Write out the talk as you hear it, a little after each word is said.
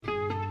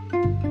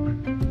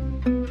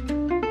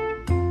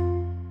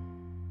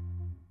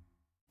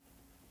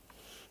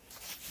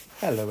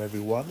Hello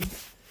everyone,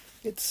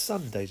 it's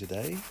Sunday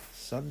today,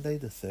 Sunday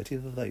the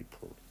 30th of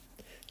April.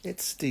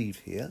 It's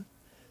Steve here.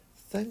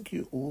 Thank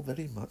you all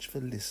very much for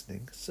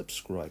listening,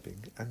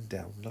 subscribing and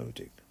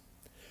downloading.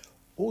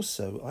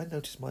 Also, I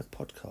noticed my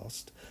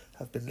podcast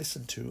have been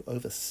listened to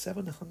over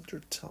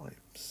 700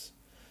 times.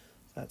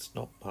 That's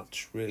not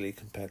much really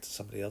compared to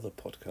some of the other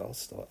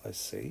podcasts I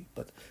see,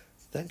 but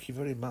thank you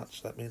very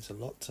much. That means a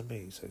lot to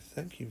me, so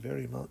thank you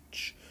very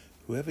much,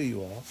 whoever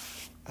you are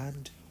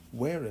and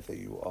wherever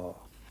you are.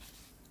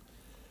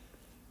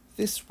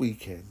 This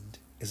weekend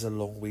is a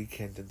long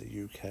weekend in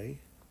the UK.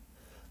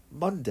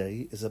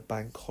 Monday is a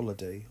bank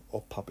holiday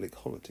or public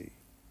holiday,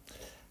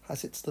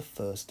 as it's the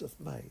 1st of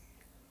May.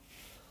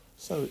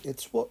 So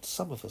it's what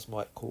some of us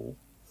might call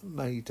a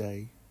May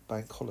Day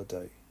bank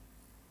holiday.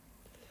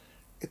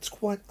 It's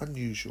quite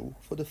unusual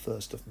for the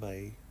 1st of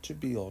May to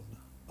be on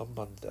a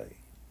Monday.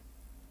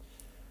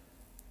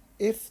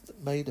 If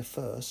May the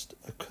 1st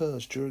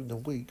occurs during the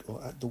week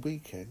or at the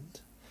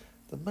weekend,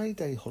 the May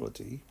Day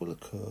holiday will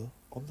occur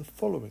on the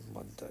following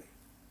Monday.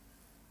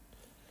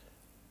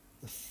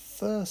 The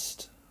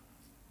first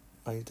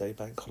May Day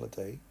bank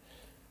holiday,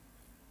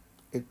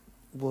 it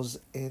was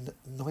in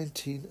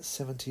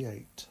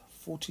 1978,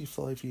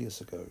 45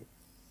 years ago.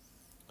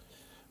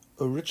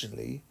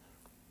 Originally,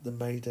 the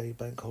May Day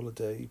bank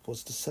holiday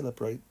was to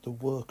celebrate the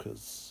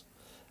workers,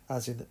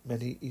 as in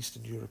many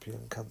Eastern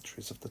European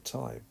countries of the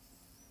time.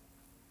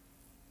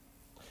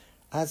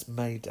 As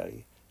May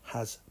Day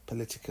has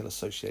political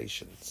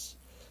associations,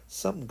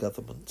 some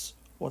governments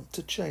want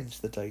to change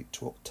the date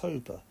to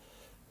October,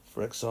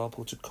 for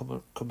example to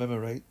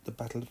commemorate the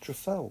Battle of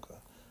Trafalgar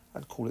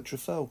and call it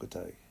Trafalgar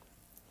Day.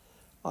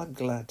 I'm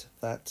glad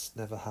that's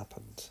never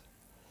happened,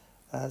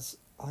 as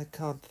I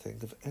can't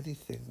think of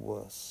anything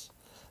worse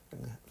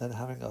than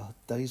having a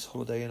day's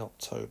holiday in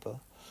October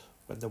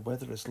when the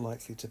weather is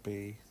likely to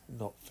be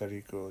not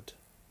very good.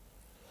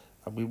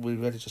 And we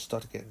really just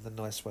started getting the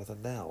nice weather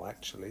now,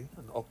 actually,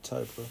 and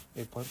October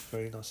it won't be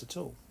very nice at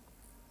all.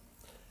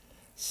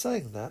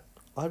 Saying that,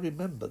 I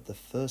remembered the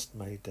first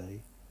May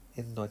Day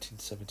in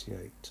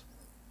 1978.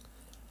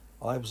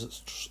 I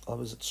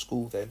was at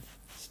school then,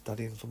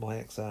 studying for my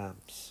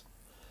exams.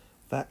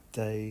 That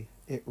day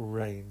it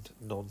rained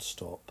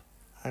non-stop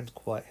and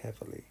quite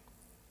heavily.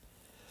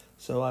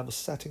 So I was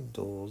sat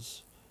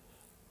indoors,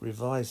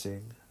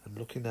 revising and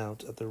looking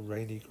out at the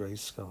rainy grey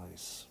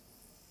skies.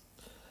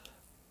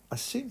 I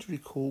seem to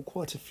recall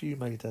quite a few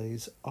May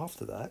Days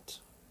after that,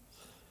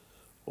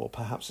 or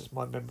perhaps it's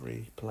my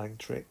memory playing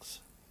tricks,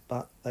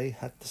 but they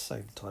had the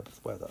same type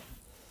of weather.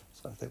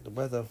 So I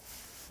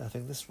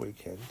think this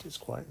weekend is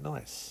quite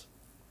nice.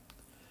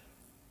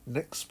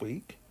 Next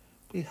week,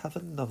 we have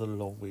another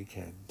long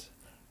weekend,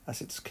 as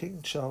it's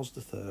King Charles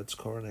III's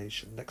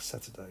coronation next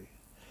Saturday.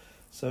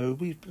 So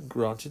we've been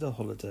granted a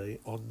holiday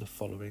on the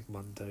following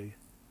Monday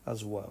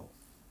as well.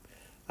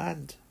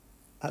 And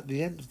at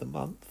the end of the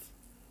month,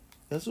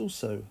 there's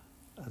also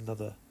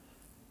another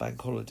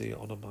bank holiday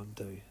on a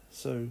Monday.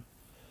 So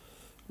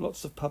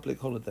lots of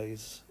public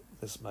holidays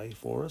this May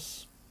for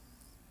us.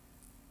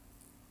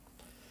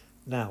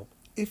 Now,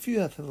 if you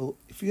have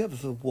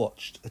ever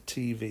watched a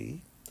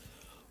TV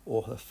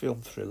or a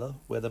film thriller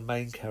where the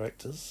main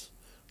characters,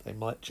 they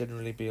might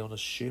generally be on a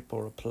ship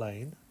or a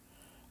plane,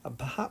 and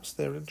perhaps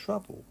they're in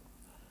trouble,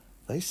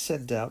 they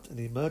send out an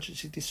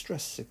emergency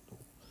distress signal,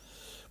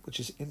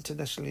 which is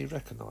internationally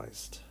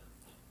recognised.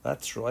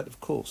 That's right, of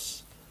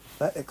course.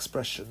 That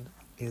expression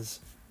is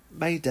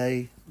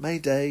Mayday,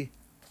 Mayday.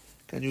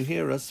 Can you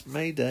hear us?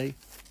 Mayday.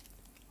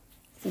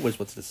 I've always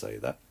wanted to say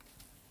that.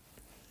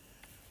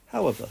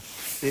 However,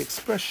 the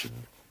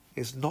expression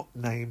is not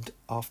named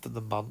after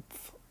the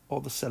month or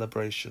the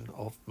celebration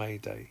of May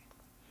Day.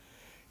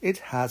 It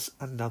has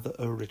another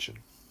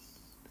origin.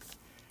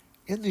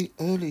 In the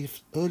early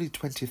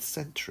 20th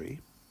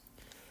century,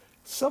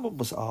 someone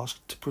was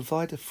asked to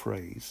provide a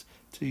phrase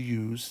to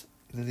use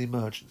in an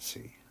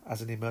emergency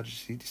as an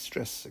emergency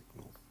distress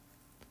signal.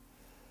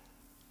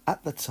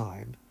 At the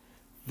time,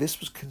 this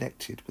was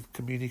connected with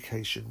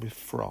communication with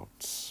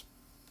France.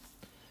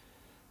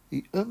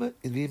 The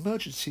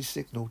emergency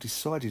signal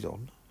decided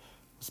on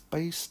was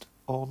based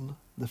on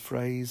the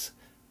phrase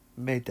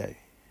Mayday,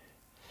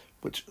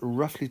 which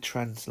roughly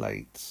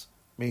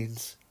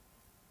means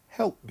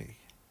help me.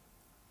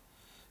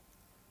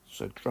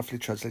 So roughly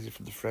translated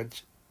from the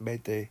French,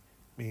 Mayday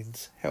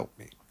means help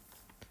me.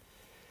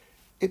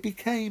 It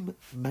became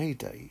May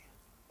Day,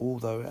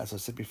 although, as I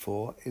said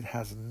before, it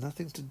has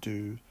nothing to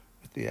do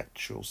with the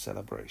actual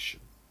celebration.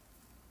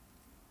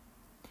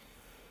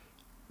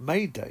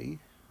 May Day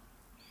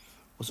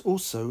was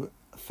also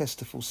a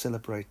festival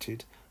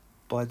celebrated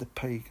by the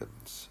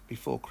pagans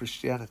before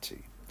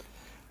Christianity,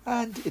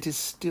 and it is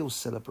still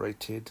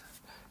celebrated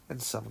in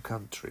some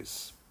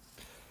countries.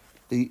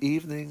 The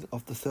evening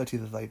of the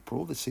 30th of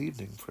April, this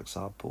evening, for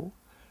example,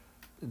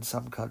 in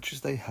some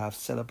countries they have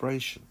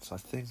celebrations. I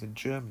think in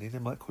Germany they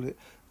might call it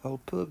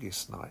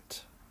Walpurgis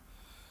Night.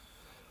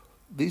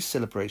 These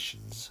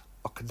celebrations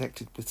are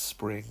connected with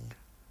spring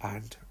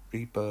and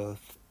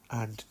rebirth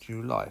and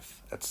new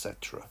life,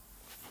 etc.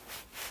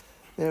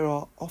 There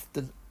are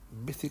often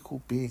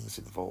mythical beings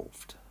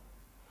involved,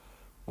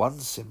 one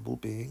symbol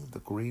being the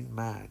Green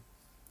Man.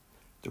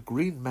 The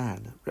Green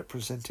Man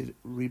represented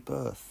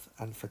rebirth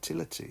and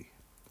fertility.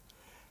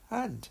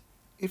 And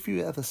if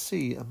you ever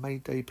see a May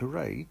Day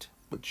parade,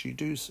 which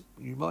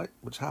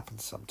which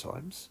happens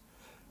sometimes,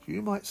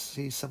 you might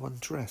see someone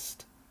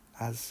dressed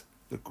as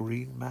the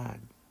Green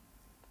Man.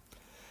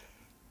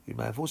 You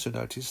may have also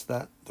noticed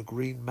that the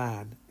Green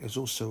Man is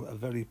also a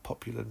very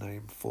popular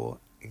name for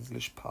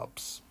English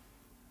pubs.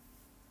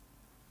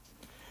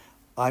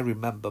 I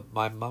remember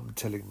my mum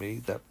telling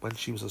me that when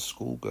she was a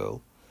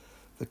schoolgirl,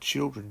 the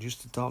children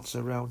used to dance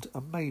around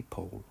a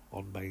maypole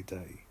on May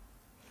Day.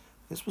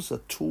 This was a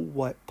tall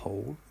white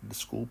pole in the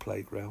school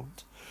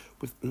playground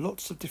with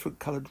lots of different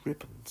coloured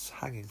ribbons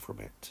hanging from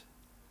it.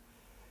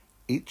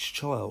 Each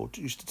child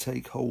used to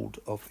take hold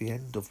of the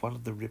end of one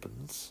of the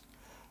ribbons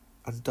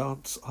and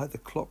dance either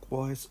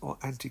clockwise or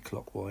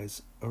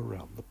anti-clockwise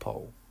around the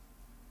pole.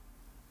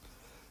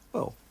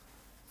 Well,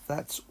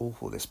 that's all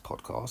for this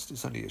podcast.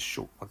 It's only a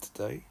short one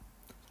today.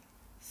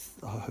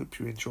 I hope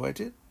you enjoyed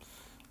it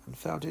and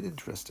found it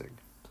interesting.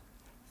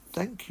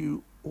 Thank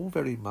you all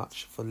very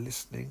much for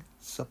listening,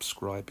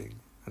 subscribing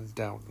and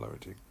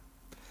downloading.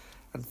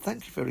 And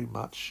thank you very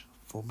much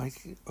for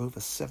making over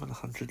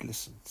 700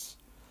 listens.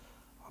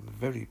 I'm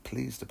very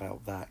pleased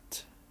about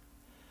that.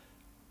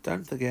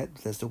 Don't forget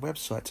there's the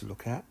website to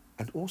look at,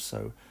 and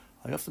also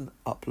I often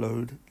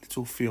upload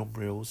little film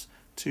reels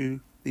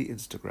to the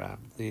Instagram,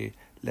 the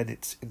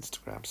Lennox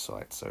Instagram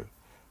site, so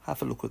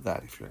have a look at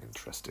that if you're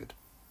interested.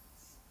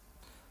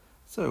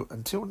 So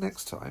until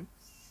next time,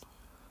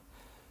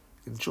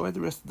 enjoy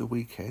the rest of the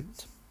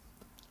weekend.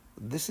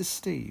 This is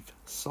Steve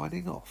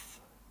signing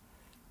off.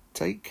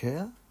 Take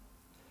care,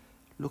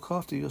 look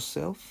after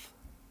yourself,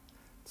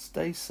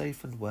 stay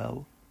safe and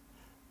well,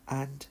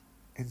 and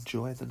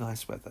enjoy the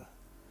nice weather.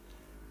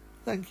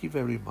 Thank you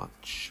very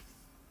much.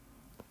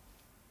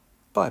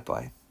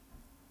 Bye-bye.